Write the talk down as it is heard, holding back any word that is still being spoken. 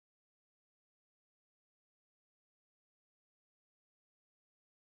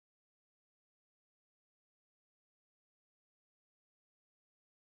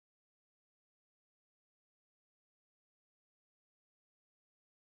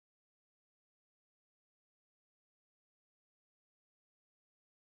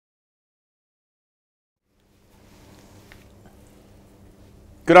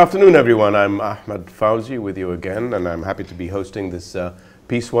Good afternoon, everyone. I'm Ahmed Fauzi with you again, and I'm happy to be hosting this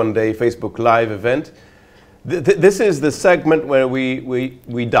Peace One Day Facebook Live event. This is the segment where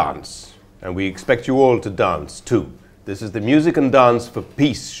we dance, and we expect you all to dance too. This is the Music and Dance for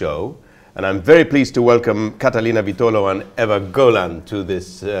Peace show, and I'm very pleased to welcome Catalina Vitolo and Ewa Golan to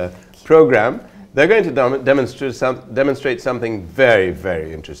this program. They're going to demonstrate something very,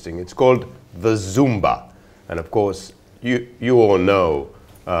 very interesting. It's called the Zumba, and of course, you all know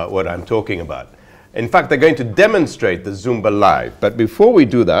what I'm talking about. In fact, they're going to demonstrate the Zumba live. But before we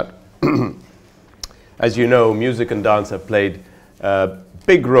do that, as you know, music and dance have played a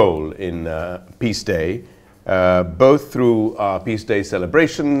big role in Peace Day, both through our Peace Day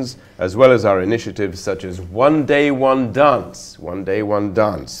celebrations, as well as our initiatives such as One Day, One Dance,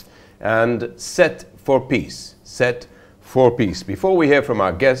 and Set for Peace, Set for Peace. Before we hear from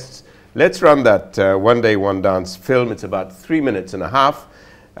our guests, let's run that One Day, One Dance film. It's about 3.5 minutes.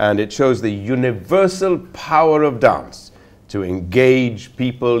 And it shows the universal power of dance to engage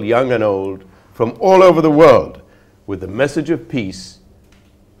people, young and old, from all over the world with the message of peace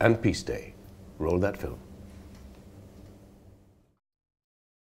and Peace Day. Roll that film.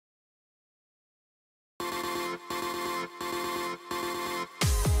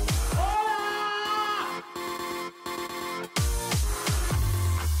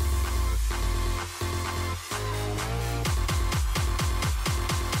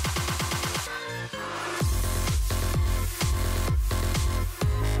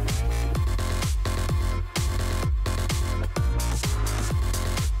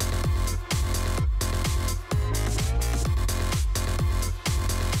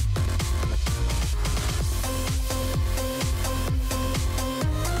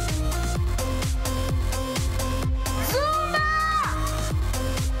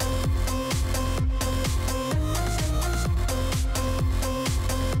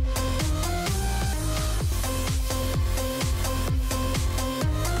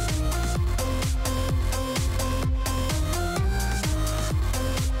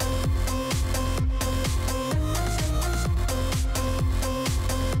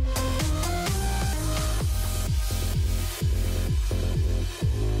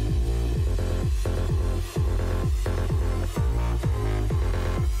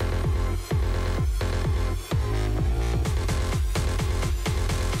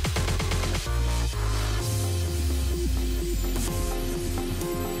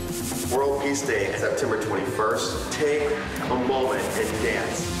 World Peace Day, September 21st. Take a moment and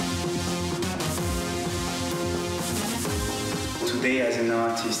dance. Today, as an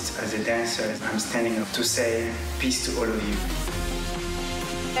artist, as a dancer, I'm standing up to say peace to all of you.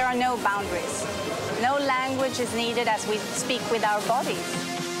 There are no boundaries. No language is needed as we speak with our bodies.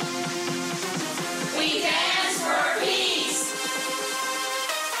 We dance for peace.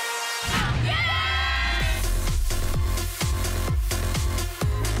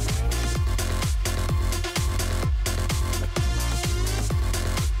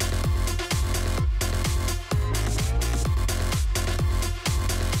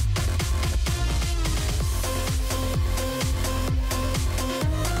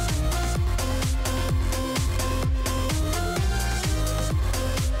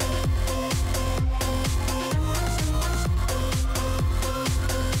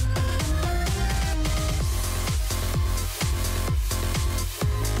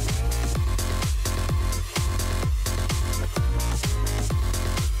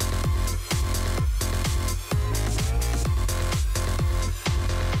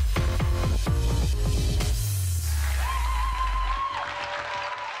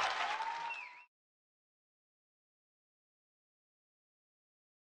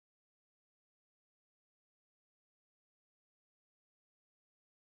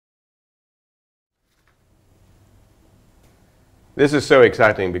 This is so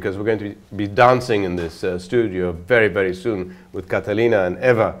exciting because we're going to be dancing in this studio very, very soon with Catalina and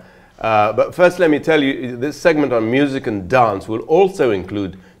Ewa. But first, let me tell you, this segment on music and dance will also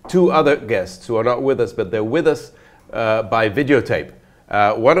include 2 other guests who are not with us, but they're with us by videotape.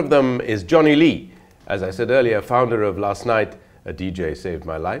 One of them is Jonny Lee, as I said earlier, founder of Last Night, a DJ Saved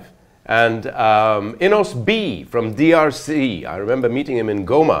My Life, and Innoss'B from DRC. I remember meeting him in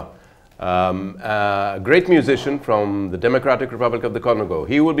Goma. A great musician from the Democratic Republic of the Congo.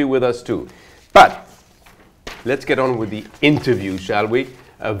 He will be with us too. But let's get on with the interview, shall we?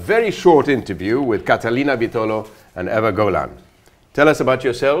 A very short interview with Catalina Vitolo and Ewa Golan. Tell us about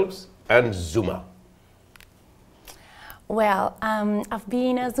yourselves and Zumba. Well, I've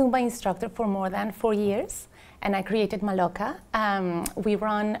been a Zumba instructor for more than 4 years, and I created Maloka. We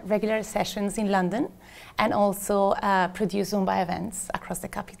run regular sessions in London and also produce Zumba events across the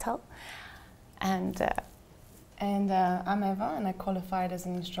capital. And I'm Eva, and I qualified as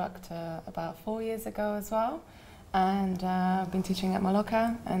an instructor about 4 years ago as well. And I've been teaching at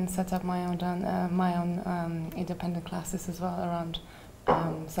Maloka and set up my own independent classes as well around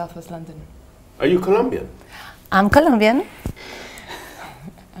Southwest London. Are you Colombian? I'm Colombian.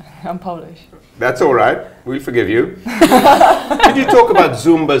 I'm Polish. That's all right. We'll forgive you. Could you talk about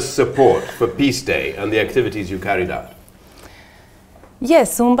Zumba's support for Peace Day and the activities you carried out?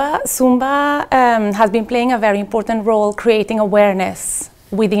 Yes, Zumba has been playing a very important role creating awareness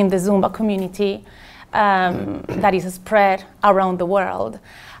within the Zumba community that is spread around the world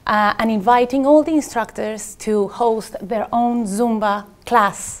and inviting all the instructors to host their own Zumba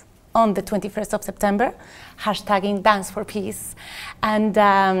class on the 21st of September, hashtagging Dance for Peace, and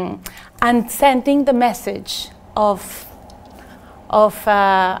sending the message of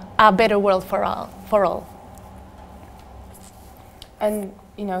a better world for all. And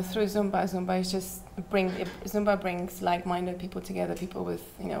you know, through Zumba is just Zumba brings like-minded people together, people with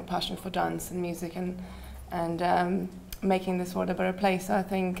passion for dance and music, and making this world a better place. So I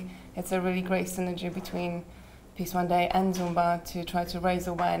think it's a really great synergy between Peace One Day and Zumba to try to raise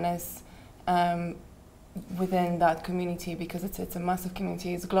awareness within that community, because it's a massive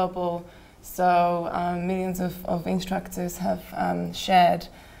community, it's global. So millions of instructors have shared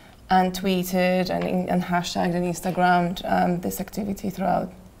and tweeted and hashtagged and Instagrammed this activity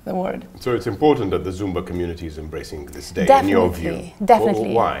throughout the world. So it's important that the Zumba community is embracing this day, in your view?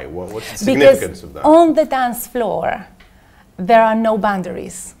 Definitely. Why? What's the significance of that? On the dance floor, there are no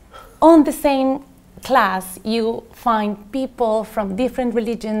boundaries. On the same class, you find people from different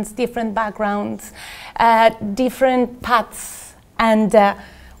religions, different backgrounds, different paths, and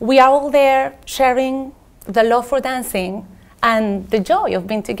we are all there sharing the love for dancing and the joy of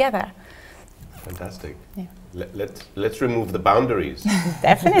being together. Fantastic. Yeah. Let's remove the boundaries.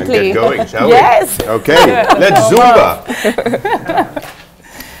 Definitely. And get going, shall we? Yes. Okay, let's Zumba.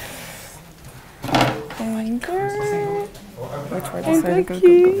 Which way this way?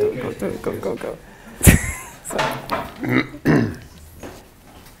 Go.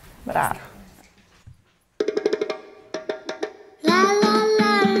 Bra.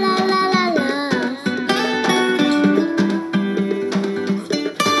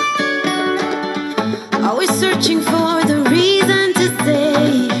 Always searching for the reason to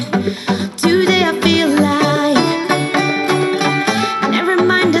say, today I feel like, never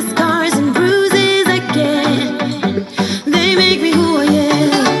mind the scars and bruises I get, they make me who I am.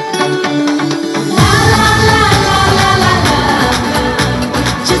 La la la la la la la,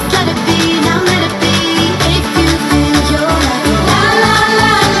 just let it be, now let it be, if you feel you're right. La la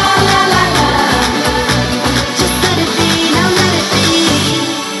la la la la la, just let it be, now let it be.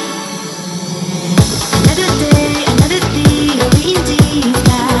 Another day, another thing, in these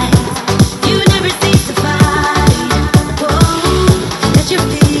lies. You never cease to fight. Whoa, let your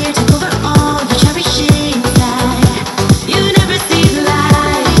fear take over all you cherish inside. You never see the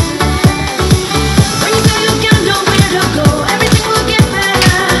light. When you feel you got nowhere to go, everything will get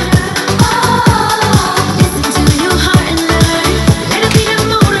better. Oh, listen to your heart and learn. Let it be the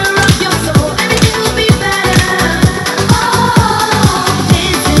motor of your soul. Everything will be better. Oh,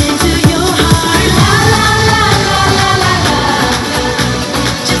 listen to your heart. La la la la la la la.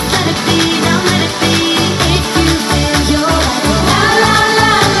 Just let it be, now let it be. If you feel you're right. La la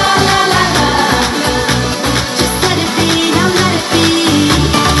la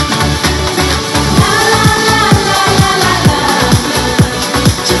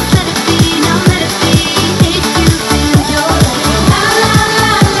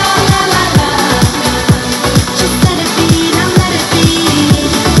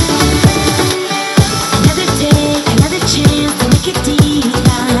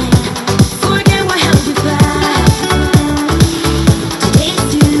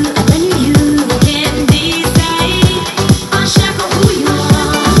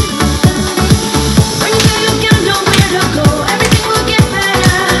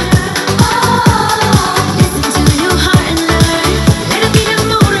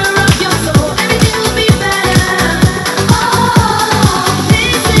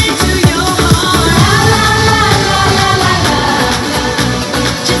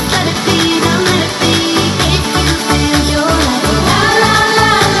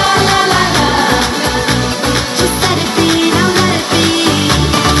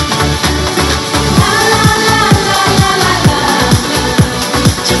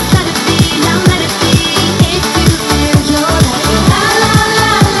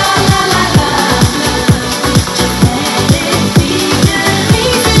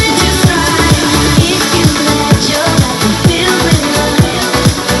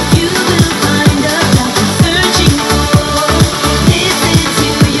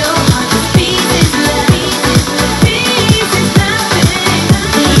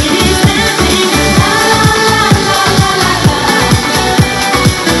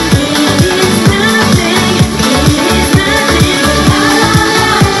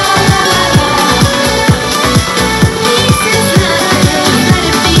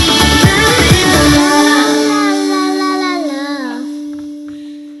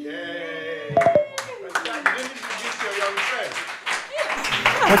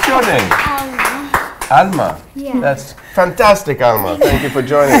What's your name? Alma. Yeah. That's fantastic, Alma. Thank you for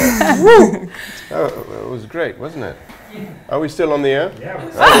joining us. Oh, it was great, wasn't it? Are we still on the air? Yeah.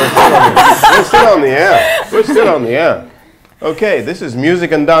 We're still on the air. We're still on the air. Okay, this is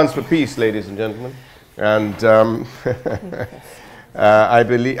Music and Dance for Peace, ladies and gentlemen. And I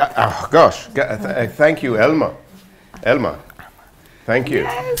believe, oh gosh, thank you, Elma. Elma, thank you.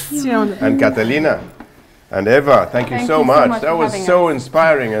 Yes. And Catalina and Eva, thank you so much. That was so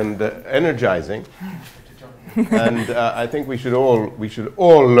inspiring and energizing. And I think we should all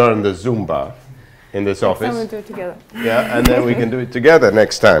learn the Zumba in this office. We'll do it together. Yeah, and then we can do it together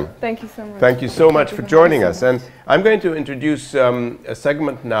next time. Thank you so much. Thank you so much for joining us. And I'm going to introduce a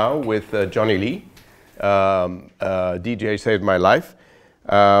segment now with Jonny Lee. DJ saved my life.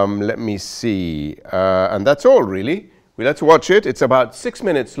 Let me see. And that's all, really. Let's watch it. It's about 6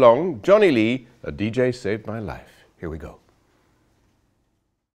 minutes long. Jonny Lee, a DJ saved my life. Here we go.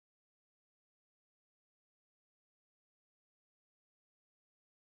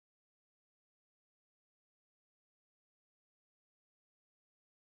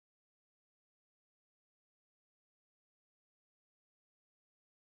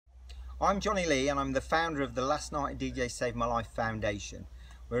 I'm Jonny Lee and I'm the founder of the Last Night a DJ Saved My Life Foundation.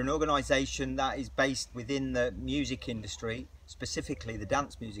 We're an organisation that is based within the music industry, specifically the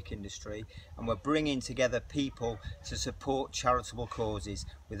dance music industry, and we're bringing together people to support charitable causes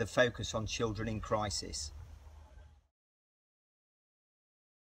with a focus on children in crisis.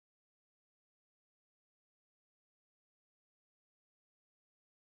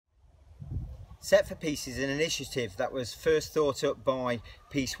 Set for Peace is an initiative that was first thought up by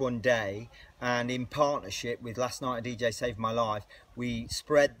Peace One Day, and in partnership with Last Night a DJ Saved My Life, we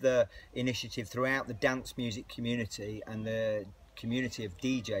spread the initiative throughout the dance music community and the community of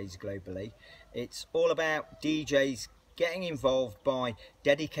DJs globally. It's all about DJs getting involved by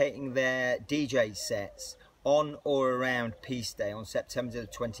dedicating their DJ sets on or around Peace Day on September the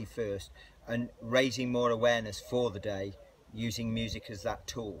 21st and raising more awareness for the day using music as that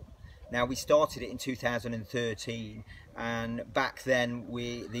tool. Now, we started it in 2013, and back then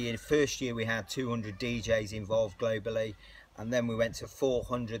the first year we had 200 DJs involved globally, and then we went to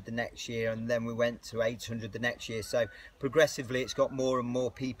 400 the next year, and then we went to 800 the next year. So progressively it's got more and more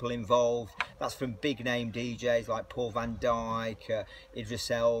people involved. That's from big name DJs like Paul Van Dyke,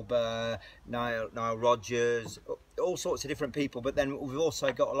 Idris Elba, Nile Rodgers, all sorts of different people. But then we've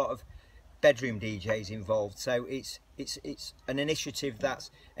also got a lot of bedroom DJs involved, so it's an initiative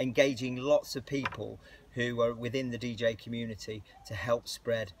that's engaging lots of people who are within the DJ community to help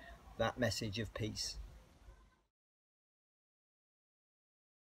spread that message of peace.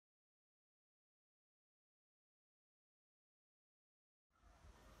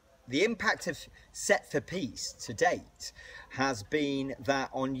 The impact of Set for Peace to date has been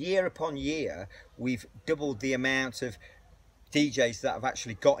that on year upon year we've doubled the amount of DJs that have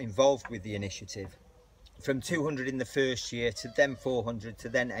actually got involved with the initiative, from 200 in the first year to then 400 to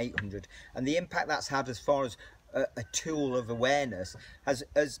then 800, and the impact that's had as far as a tool of awareness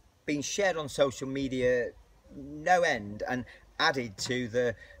has been shared on social media no end, and added to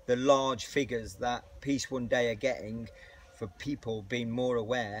the large figures that Peace One Day are getting for people being more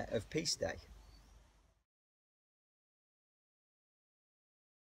aware of Peace Day.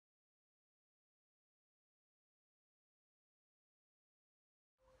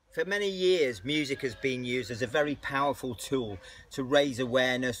 For many years, music has been used as a very powerful tool to raise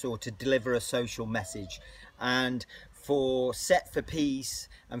awareness or to deliver a social message. And for Set for Peace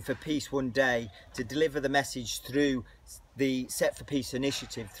and for Peace One Day to deliver the message through the Set for Peace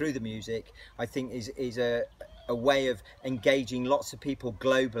initiative, through the music, I think is a way of engaging lots of people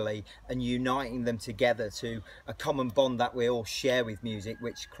globally and uniting them together to a common bond that we all share with music,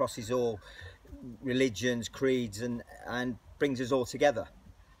 which crosses all religions, creeds, and brings us all together.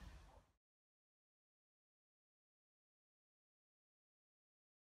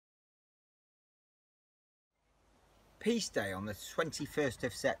 Peace Day on the 21st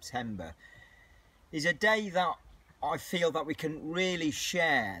of September is a day that I feel that we can really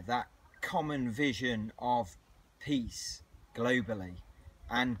share that common vision of peace globally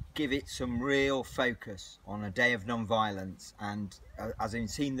and give it some real focus on a day of non-violence, and as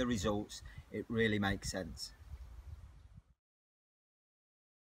I've seen the results, it really makes sense.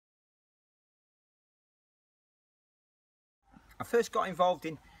 I first got involved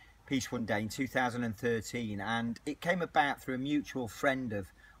in Peace One Day in 2013, and it came about through a mutual friend of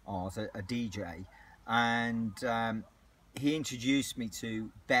ours, a DJ, and he introduced me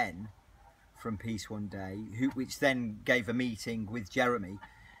to Ben from Peace One Day, which then gave a meeting with Jeremy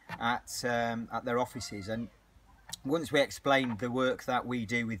at their offices, and once we explained the work that we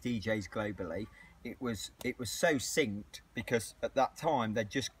do with DJs globally, it was so synced, because at that time they'd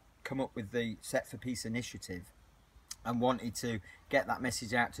just come up with the Set for Peace initiative and wanted to get that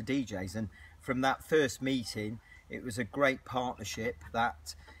message out to DJs. And from that first meeting, it was a great partnership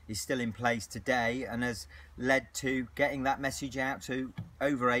that is still in place today and has led to getting that message out to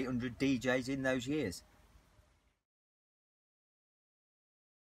over 800 DJs in those years.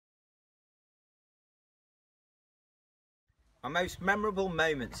 My most memorable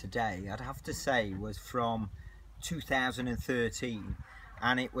moment today, I'd have to say, was from 2013,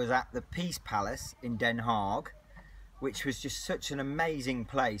 and it was at the Peace Palace in Den Haag, which was just such an amazing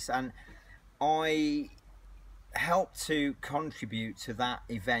place. And I helped to contribute to that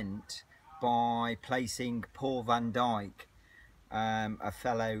event by placing Paul van Dyk, a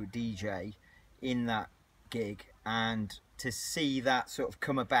fellow DJ, in that gig, and to see that sort of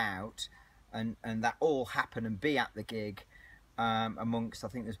come about and that all happen and be at the gig, amongst, I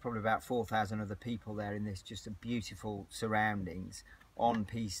think there's probably about 4,000 other people there in this just a beautiful surroundings on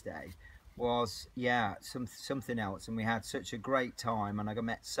Peace Day, was, yeah, something else. And we had such a great time, and I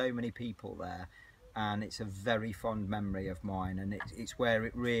met so many people there, and it's a very fond memory of mine. And it's where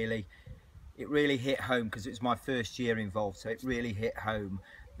it really hit home, because it was my first year involved, so it really hit home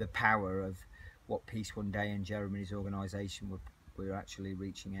the power of what Peace One Day and Jeremy's organisation were actually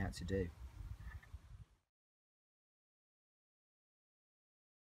reaching out to do.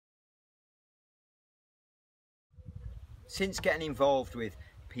 Since getting involved with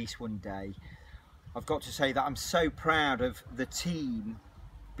Peace One Day, I've got to say that I'm so proud of the team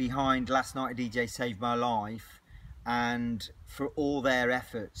behind Last Night a DJ Saved My Life, and for all their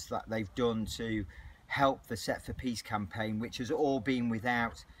efforts that they've done to help the Set for Peace campaign, which has all been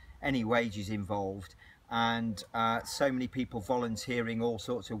without any wages involved, and so many people volunteering all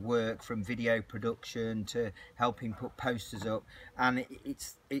sorts of work, from video production to helping put posters up. And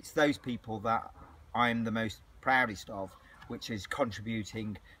it's those people that I'm the most proudest of, which is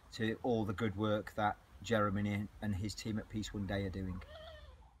contributing to all the good work that Jeremy and his team at Peace One Day are doing.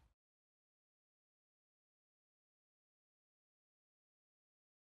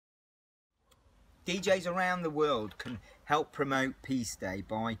 DJs around the world can help promote Peace Day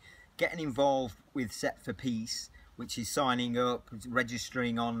by getting involved with Set for Peace, which is signing up,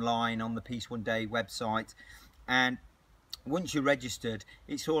 registering online on the Peace One Day website. And once you're registered,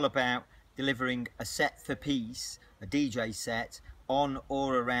 it's all about delivering a set for peace, a DJ set, on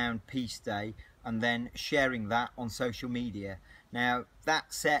or around Peace Day, and then sharing that on social media. Now,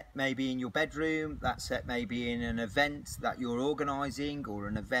 that set may be in your bedroom, that set may be in an event that you're organising, or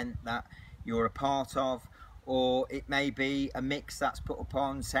an event that you're a part of, or it may be a mix that's put up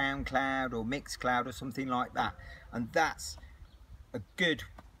on SoundCloud or Mixcloud or something like that. And that's a good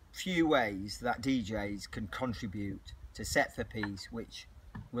few ways that DJs can contribute to Set for Peace, which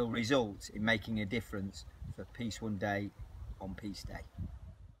will result in making a difference for Peace One Day on Peace Day.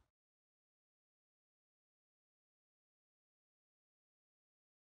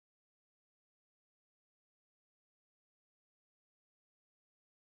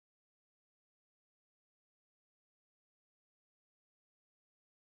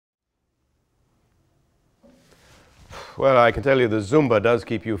 Well, I can tell you the Zumba does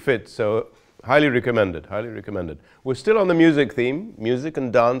keep you fit, so highly recommended, highly recommended. We're still on the music theme, music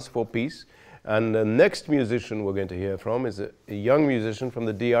and dance for peace. And the next musician we're going to hear from is a young musician from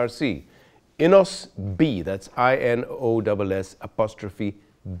the DRC, Innoss'B, that's INOSS''B.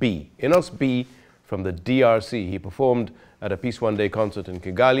 Innoss'B from the DRC. He performed at a Peace One Day concert in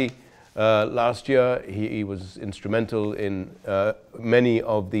Kigali last year. He was instrumental in many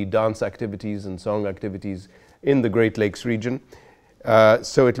of the dance activities and song activities in the Great Lakes region.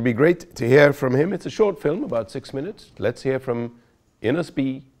 So it'll be great to hear from him. It's a short film, about 6 minutes. Let's hear from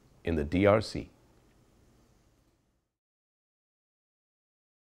Innoss'B in the DRC.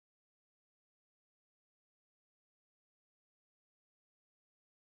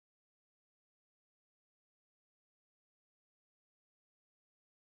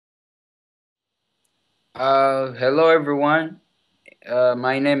 Hello everyone.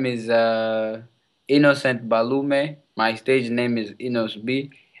 My name is Innocent Balume. My stage name is Innoss'B,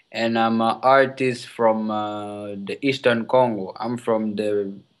 and I'm an artist from the Eastern Congo. I'm from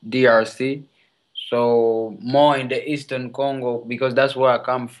the DRC, so more in the Eastern Congo because that's where I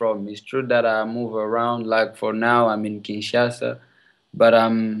come from. It's true that I move around. Like for now, I'm in Kinshasa, but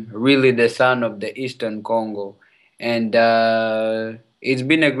I'm really the son of the Eastern Congo, and it's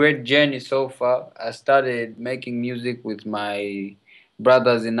been a great journey so far. I started making music with my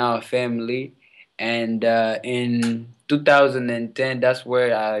brothers in our family, and in 2010, that's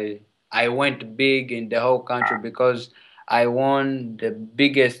where I I went big in the whole country because I won the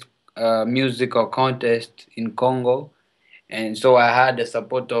biggest musical contest in Congo, and so I had the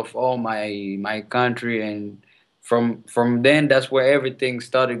support of all my country, and from then that's where everything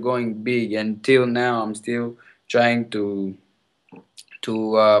started going big. Until now, I'm still trying to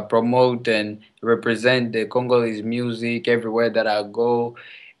promote and represent the Congolese music everywhere that I go,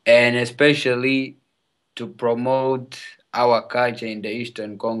 and especially to promote our culture in the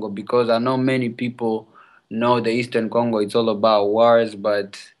Eastern Congo, because I know many people know the Eastern Congo, it's all about wars,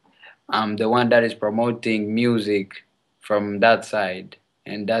 but I'm the one that is promoting music from that side,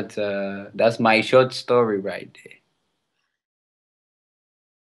 and that's my short story right there.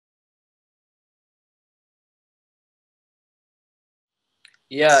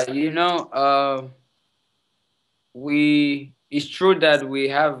 Yeah, we it's true that we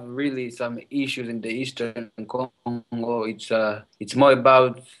have really some issues in the Eastern Congo. It's more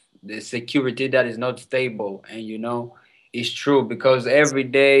about the security that is not stable, and it's true because every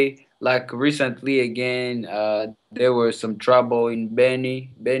day, like recently again, there was some trouble in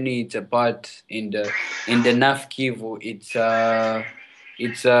Beni. Beni, it's a part in the North Kivu.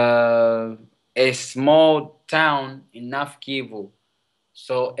 It's a small town in North Kivu,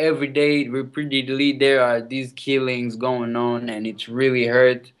 so every day, repeatedly, there are these killings going on, and it's really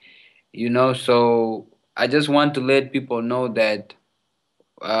hurt. So I just want to let people know that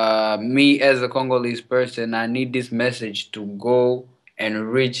me as a Congolese person, I need this message to go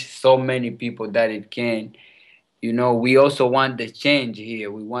and reach so many people that it can. We also want the change here.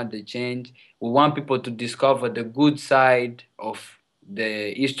 We want the change. We want people to discover the good side of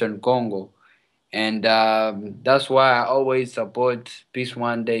the Eastern Congo, and that's why I always support Peace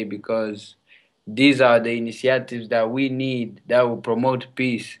One Day, because these are the initiatives that we need, that will promote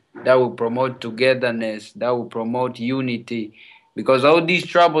peace, that will promote togetherness, that will promote unity. Because all these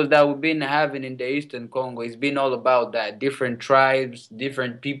troubles that we've been having in the Eastern Congo, it's been all about that. Different tribes,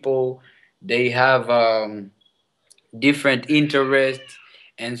 different people, they have different interests,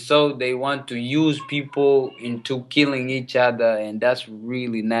 and so they want to use people into killing each other, and that's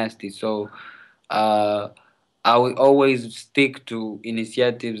really nasty. So uh, I will always stick to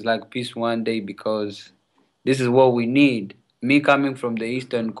initiatives like Peace One Day, because this is what we need. Me coming from the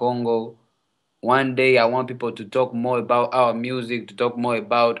Eastern Congo, one day I want people to talk more about our music, to talk more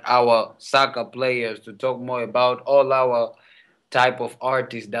about our soccer players, to talk more about all our type of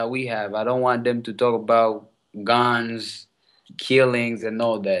artists that we have. I don't want them to talk about guns, killings, and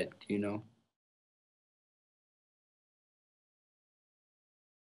all that.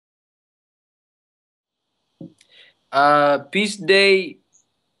 Peace Day,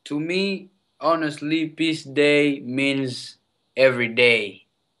 to me, honestly, Peace Day means every day,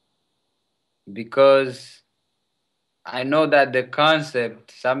 because I know that the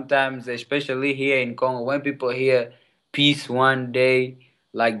concept sometimes, especially here in Congo, when people hear peace one day,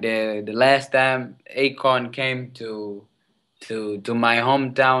 like the last time Akon came to my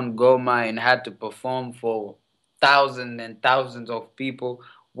hometown Goma and had to perform for thousands and thousands of people.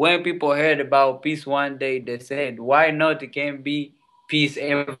 When people heard about peace one day, they said, "Why not? It can be peace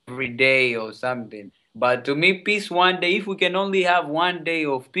every day or something." But to me, peace one day. If we can only have one day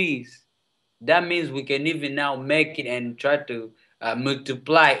of peace, that means we can even now make it and try to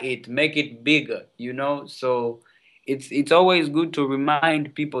multiply it, make it bigger. So it's always good to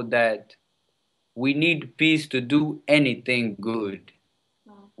remind people that we need peace to do anything good.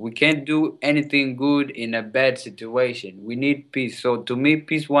 We can't do anything good in a bad situation. We need peace. So to me,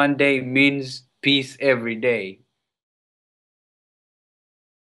 peace one day means peace every day.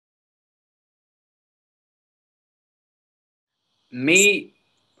 Me,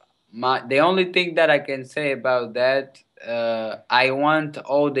 the only thing that I can say about that, I want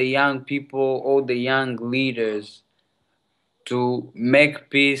all the young people, all the young leaders to make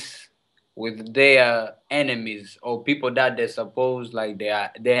peace with their enemies, or people that they suppose like they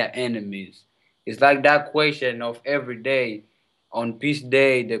are their enemies. It's like that question of every day on peace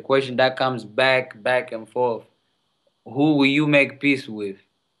day, the question that comes back and forth: who will you make peace with?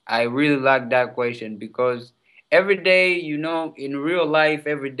 I really like that question, because every day, in real life,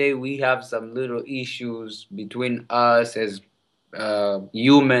 every day we have some little issues between us as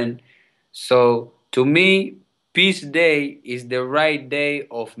human. So to me, peace day is the right day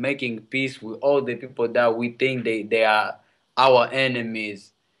of making peace with all the people that we think they are our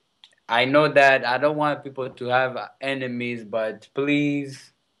enemies. I know that I don't want people to have enemies, but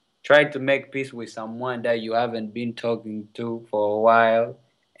please try to make peace with someone that you haven't been talking to for a while.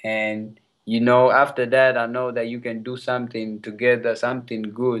 And after that, I know that you can do something together, something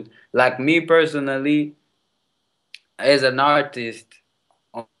good. Like me personally, as an artist,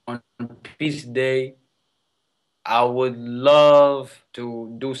 on Peace Day, I would love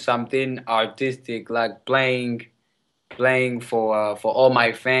to do something artistic like playing for all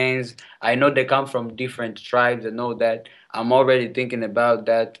my fans. I know they come from different tribes. I know that. I'm already thinking about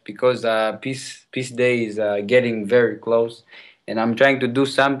that because Peace Day is getting very close, and I'm trying to do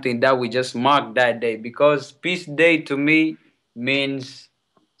something that we just mark that day because Peace Day to me means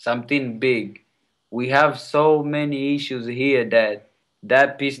something big. We have so many issues here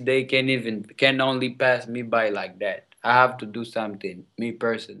that Peace Day can only pass me by like that. I have to do something, me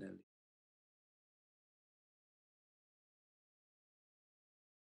personally.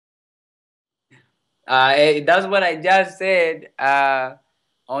 That's what I just said.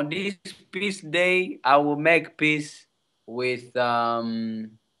 On this peace day, I will make peace with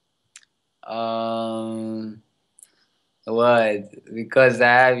um what because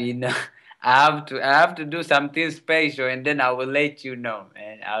I have I have to do something special and then I will let you know,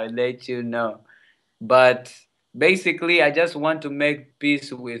 man. I will let you know. But basically, I just want to make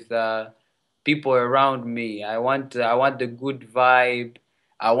peace with people around me. I want the good vibe.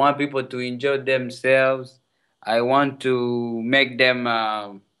 I want people to enjoy themselves. I want to make them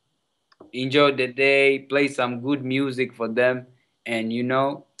enjoy the day, play some good music for them, and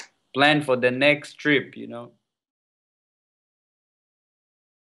plan for the next trip.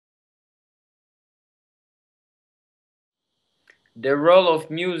 The role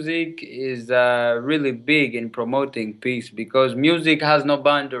of music is really big in promoting peace because music has no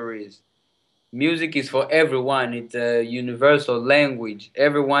boundaries. Music is for everyone. It's a universal language.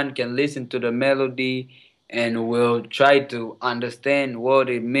 Everyone can listen to the melody and will try to understand what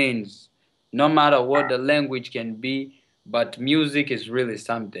it means, no matter what the language can be. But music is really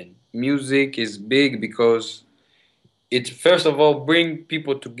something. Music is big because it first of all bring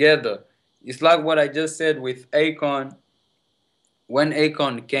people together. It's like what I just said with Akon when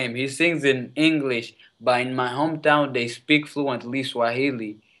Akon came. He sings in English, but in my hometown they speak fluently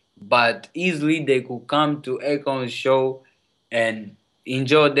Swahili. But easily they could come to Akon's show and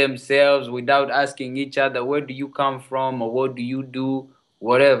enjoy themselves without asking each other, where do you come from or what do you do,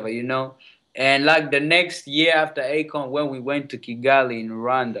 whatever. And like the next year after Akon, when we went to Kigali in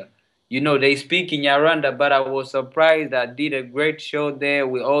Rwanda, they speak in Nyarwanda, but I was surprised. I did a great show there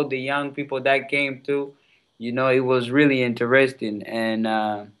with all the young people that came too. It was really interesting, and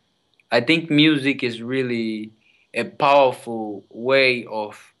I think music is really a powerful way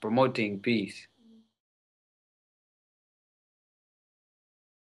of promoting peace.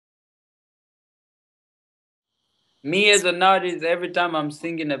 Me as an artist, every time I'm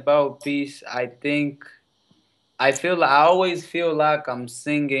singing about peace, I always feel like I'm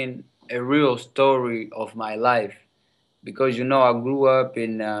singing a real story of my life because I grew up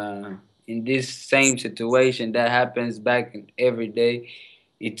in this same situation that happens back every day.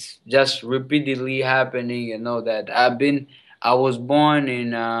 It's just repeatedly happening. That I was born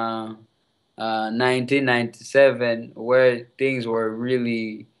in 1997, where things were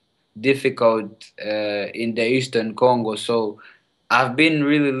really difficult in the Eastern Congo. So I've been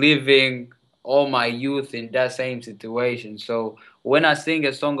really living all my youth in that same situation. So when I sing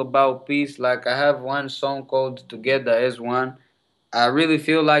a song about peace, like I have one song called "Together as One," I really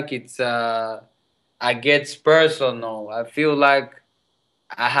feel like I gets personal. I feel like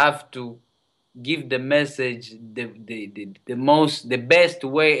I have to give the message the best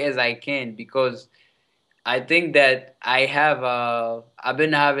way as I can because I think that I've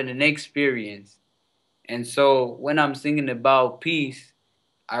been having an experience, and so when I'm singing about peace,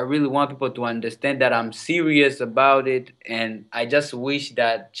 I really want people to understand that I'm serious about it, and I just wish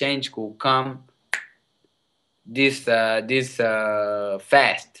that change could come this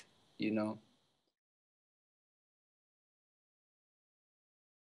fast, you know.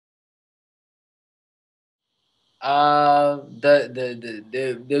 The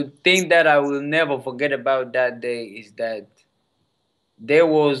thing that I will never forget about that day is that there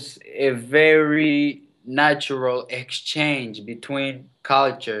was a very natural exchange between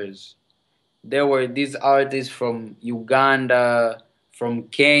cultures. There were these artists from Uganda, from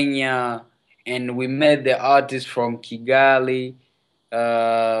Kenya, and we met the artists from Kigali,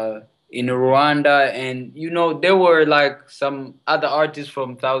 uh, in Rwanda, and there were like some other artists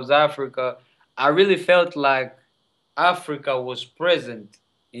from South Africa. I really felt like Africa was present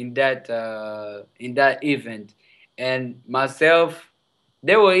in that event, and myself.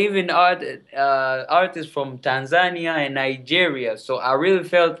 There were even artists from Tanzania and Nigeria, so I really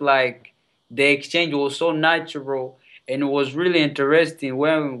felt like the exchange was so natural and it was really interesting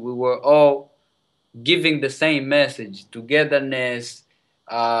when we were all giving the same message: togetherness,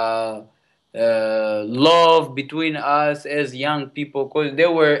 uh, love between us as young people, because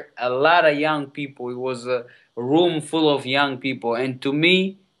there were a lot of young people. It was a room full of young people, and to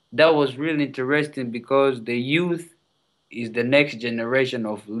me that was really interesting because the youth is the next generation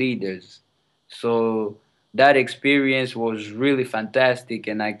of leaders. So that experience was really fantastic,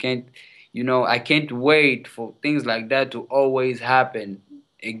 and I can't wait for things like that to always happen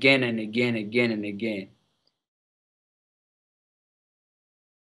again and again, again and again.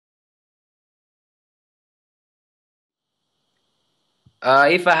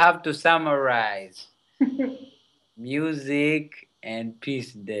 If I have to summarize music and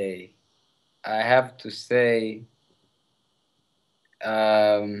peace day, I have to say,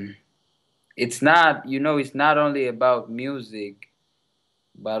 um, it's not only about music,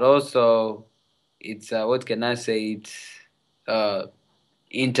 but also it's what can I say? It's uh,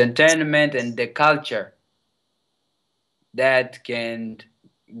 entertainment and the culture that can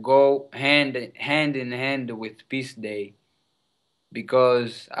go hand in hand with peace day.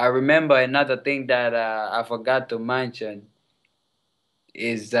 Because I remember another thing that I forgot to mention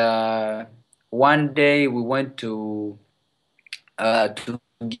is one day we went to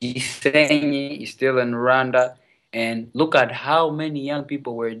Gisenyi, still in Rwanda, and look at how many young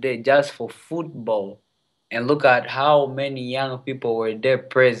people were there just for football, and look at how many young people were there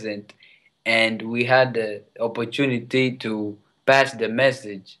present, and we had the opportunity to pass the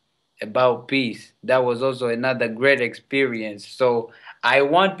message about peace. That was also another great experience. So I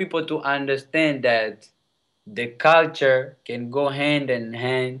want people to understand that the culture can go hand in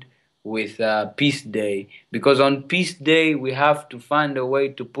hand with Peace Day, because on Peace Day we have to find a way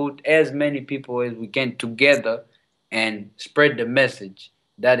to put as many people as we can together and spread the message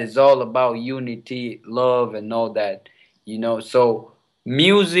that is all about unity, love, and all that. So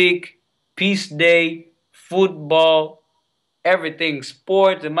music, Peace Day, football, everything,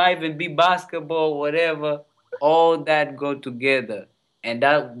 sports, it might even be basketball, whatever, all that go together. And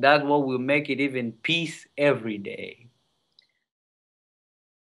that's what will make it even peace every day.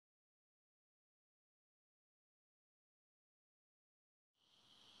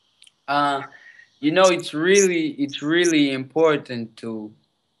 Uh, it's really important to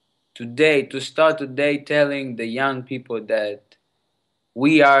start today telling the young people that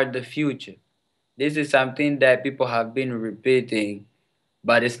we are the future. This is something that people have been repeating,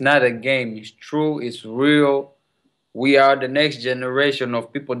 but it's not a game. It's true, it's real. We are the next generation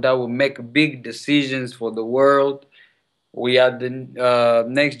of people that will make big decisions for the world. We are the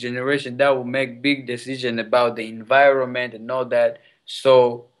next generation that will make big decisions about the environment and all that.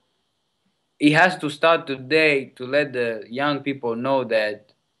 So it has to start today to let the young people know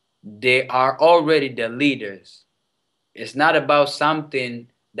that they are already the leaders. It's not about something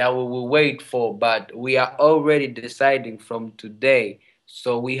that we will wait for, but we are already deciding from today.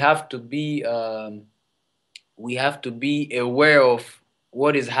 So we have to be aware of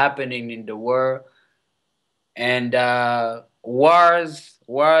what is happening in the world, and wars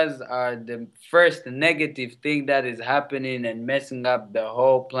are the first negative thing that is happening and messing up the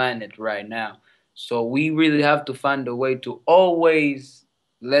whole planet right now. So we really have to find a way to always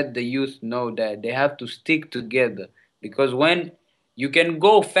let the youth know that they have to stick together, because when you can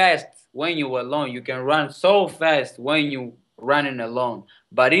go fast when you're alone, you can run so fast when you running alone,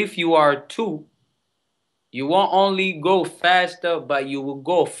 but if you are two, you won't only go faster, but you will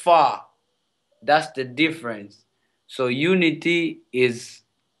go far. That's the difference. So unity is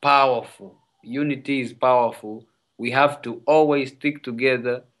powerful. Unity is powerful. We have to always stick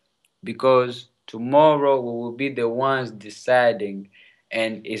together, because tomorrow we will be the ones deciding,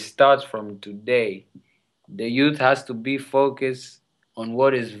 and it starts from today. The youth has to be focused on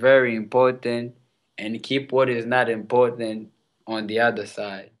what is very important and keep what is not important on the other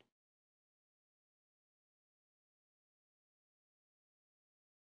side.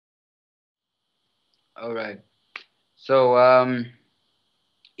 All right. So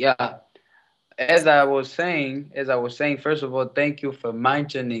yeah, as I was saying, first of all, thank you for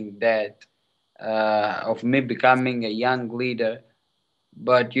mentioning that of me becoming a young leader.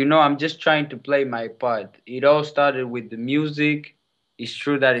 But I'm just trying to play my part. It all started with the music. It's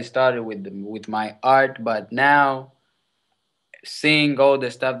true that it started with my art, but now seeing all the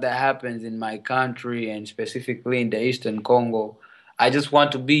stuff that happens in my country and specifically in the Eastern Congo, I just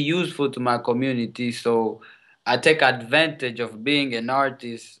want to be useful to my community. So I take advantage of being an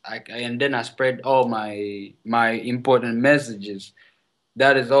artist, and then I spread all my important messages.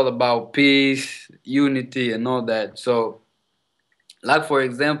 That is all about peace, unity, and all that. So, like for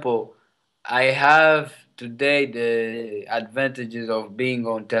example, I have today the advantages of being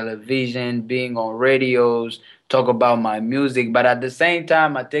on television, being on radios, talk about my music, but at the same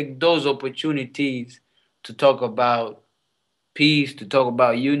time, I take those opportunities to talk about peace, to talk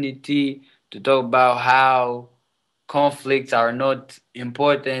about unity, to talk about how conflicts are not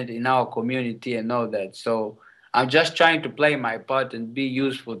important in our community and all that. So I'm just trying to play my part and be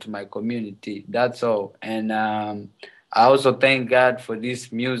useful to my community. That's all. And I also thank God for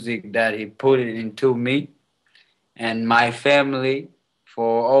this music that He put it into me and my family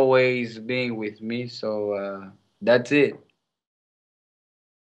for always being with me. So that's it.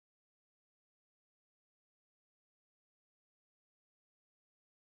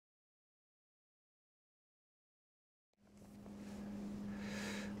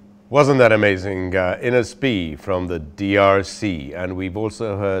 Wasn't that amazing? Innoss'B from the DRC. And we've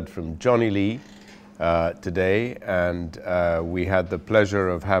also heard from Jonny Lee today. And we had the pleasure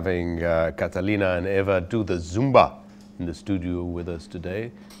of having Catalina and Eva do the Zumba in the studio with us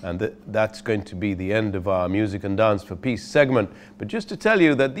today. And that's going to be the end of our Music and Dance for Peace segment. But just to tell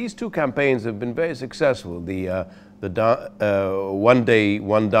you that these two campaigns have been very successful. The One Day,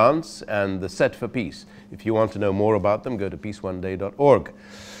 One Dance and the Set for Peace. If you want to know more about them, go to peaceoneday.org.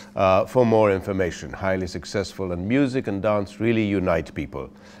 For more information. Highly successful, and music and dance really unite people.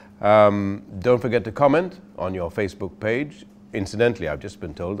 Don't forget to comment on your Facebook page. Incidentally, I've just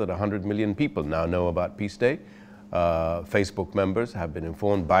been told that 100 million people now know about Peace Day. Facebook members have been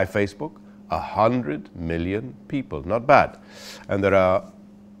informed by Facebook. 100 million people, not bad. And there are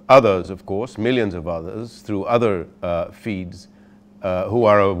others, of course, millions of others through other feeds who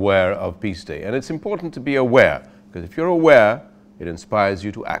are aware of Peace Day. And it's important to be aware, because if you're aware, it inspires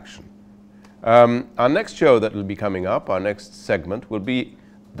you to action. Our next show that will be coming up, our next segment, will be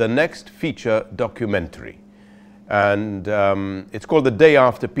the next feature documentary. And it's called The Day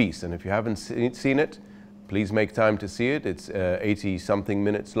After Peace. And if you haven't seen it, please make time to see it. It's 80-something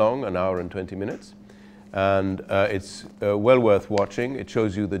minutes long, an hour and 20 minutes. And it's well worth watching. It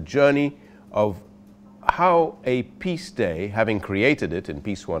shows you the journey of how a peace day, having created it in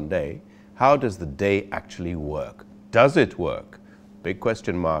Peace One Day, how does the day actually work? Does it work? Big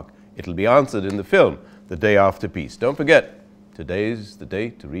question mark. It'll be answered in the film, The Day After Peace. Don't forget, today's the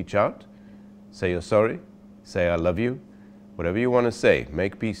day to reach out, say you're sorry, say I love you, whatever you want to say.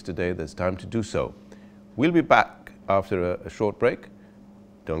 Make peace today. There's time to do so. We'll be back after a short break.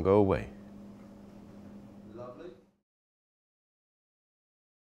 Don't go away.